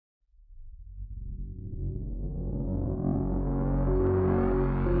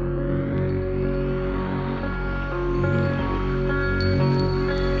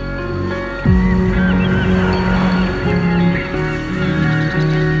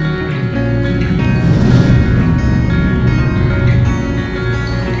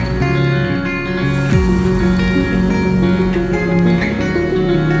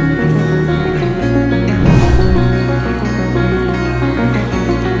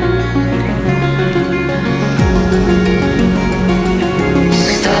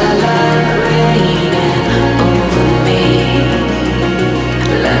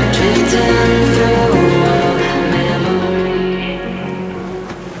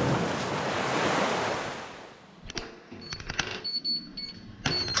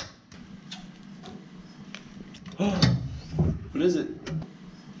What is it?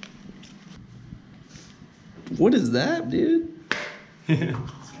 What is that, dude?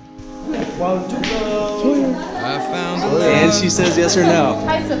 One to go. I found a And she says yes or no.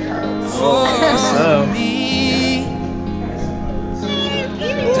 I suppose. So. me.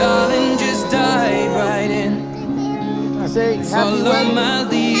 Darling, just dive right in. I say, happy Follow wedding. my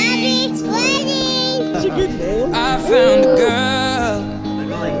lead. Happy wedding! That's a good name. I found a girl, I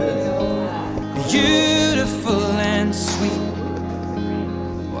go like this. beautiful and sweet.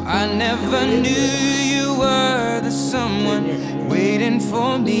 Well, I never knew you were the someone waiting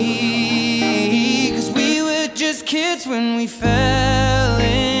for me. 'Cause we were just kids when we fell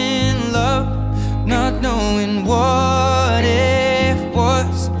in love, not knowing what it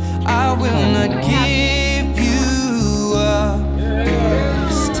was. I will not give you up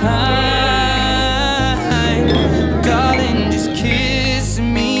this time. Darling, just kiss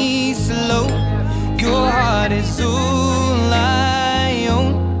me slow. Your heart is all I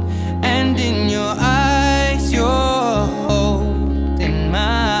own, and in your eyes you're holding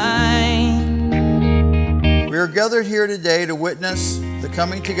mine. We are gathered here today to witness the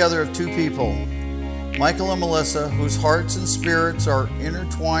coming together of two people, Michael and Melissa, whose hearts and spirits are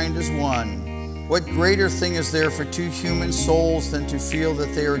intertwined as one. What greater thing is there for two human souls than to feel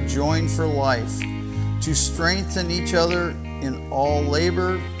that they are joined for life, to strengthen each other in all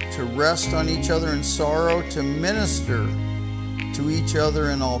labor, to rest on each other in sorrow, to minister to each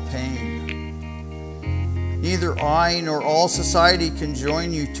other in all pain. Neither I nor all society can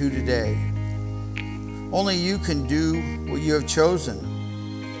join you two today. Only you can do what you have chosen.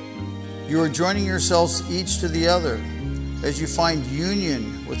 You are joining yourselves each to the other as you find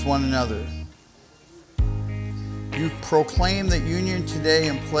union with one another. You proclaim that union today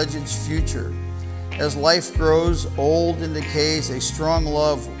and pledge its future. As life grows old and decays, a strong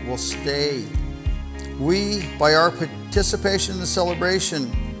love will stay. We, by our participation in the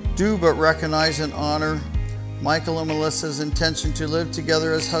celebration, do but recognize and honor Michael and Melissa's intention to live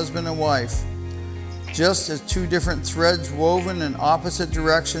together as husband and wife. Just as two different threads woven in opposite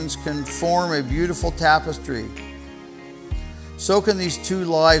directions can form a beautiful tapestry, so can these two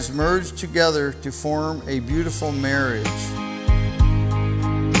lives merge together to form a beautiful marriage.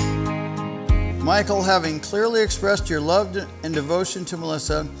 Michael, having clearly expressed your love and devotion to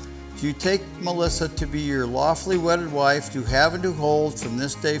Melissa, do you take Melissa to be your lawfully wedded wife to have and to hold from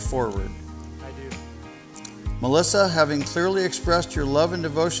this day forward? I do. Melissa, having clearly expressed your love and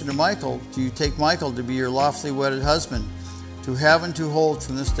devotion to Michael, do you take Michael to be your lawfully wedded husband to have and to hold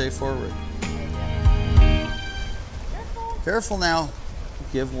from this day forward? Careful now.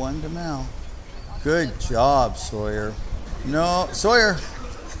 Give one to Mel. Good job, Sawyer. No, Sawyer.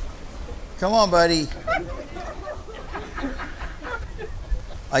 Come on, buddy.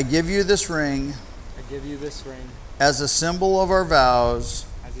 I give you this ring I give you this ring as a symbol of our vows,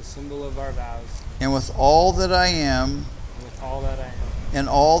 as a symbol of our vows, and with all that I am and with all that I am and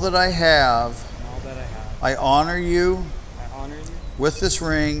all that I have, and all that I have, I honor you. I honor you With this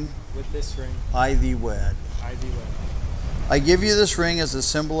ring, with this ring, I thee wed. I thee wed. I give you this ring as a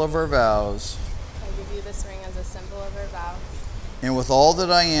symbol of our vows, I give you this ring as a symbol of our vows, and with all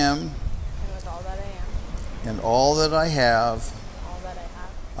that I am and with all that I am, and all that I have, all that I have,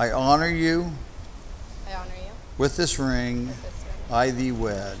 I honor you. I honor you With this ring, with this ring, I thee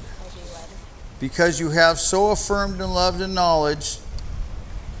wed. I thee wed. Because you have so affirmed and loved and knowledge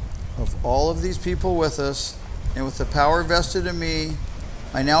of all of these people with us, and with the power vested in me,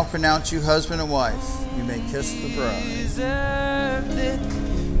 I now pronounce you husband and wife. You may kiss the bride. Deserved it.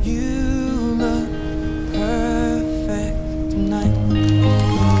 You look perfect tonight.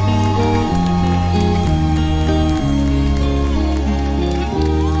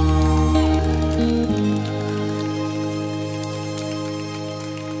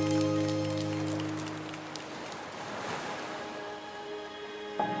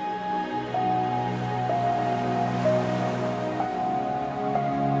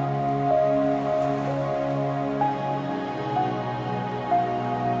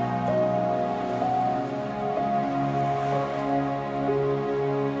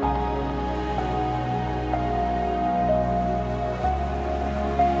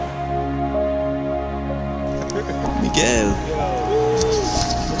 Miguel.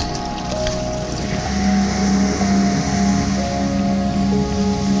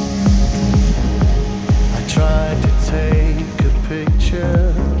 I tried to take a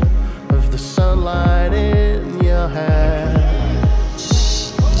picture of the sunlight in your hair,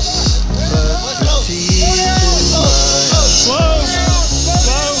 but the tears in my eyes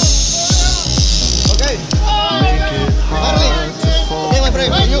make it hard to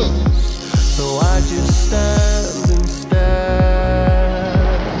focus. So I just stand and stare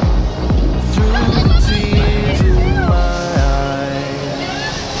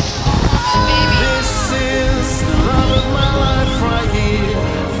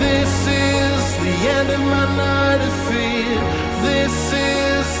my night of fear. This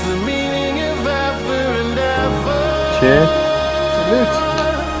is the meaning of ever and ever. Cheers.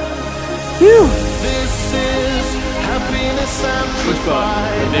 Salute. This is happiness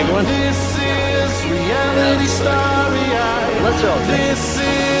amplified. The big one? This is reality starry-eyed. Let's go. This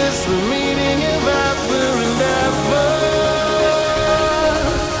is the meaning of ever and ever.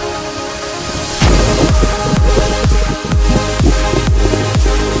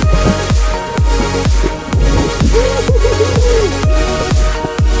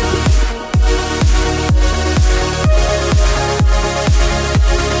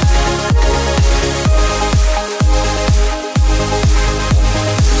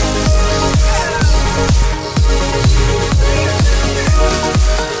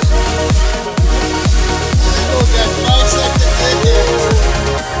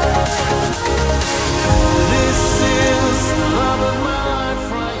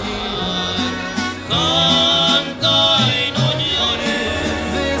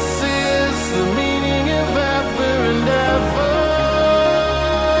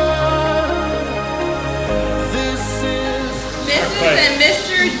 And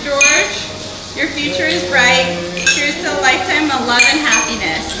Mr. George, your future is bright. Cheers to a lifetime of love and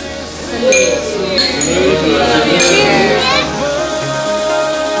happiness.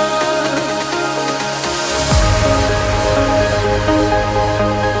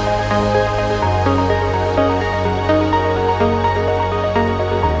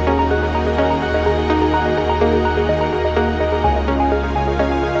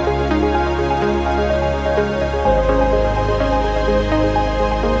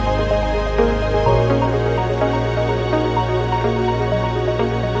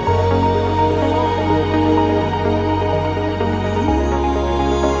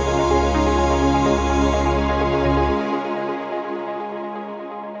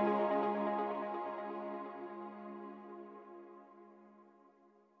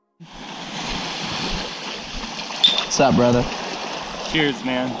 What's up, brother? Cheers,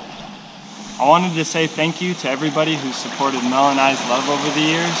 man. I wanted to say thank you to everybody who supported Mel and I's love over the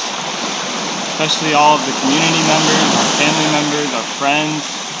years, especially all of the community members, our family members, our friends,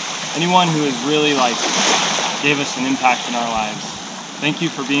 anyone who has really gave us an impact in our lives. Thank you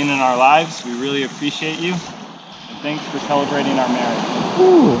for being in our lives. We really appreciate you. And thanks for celebrating our marriage.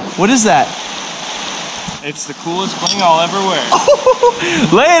 Ooh, what is that? It's the coolest bling I'll ever wear.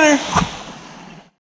 Later!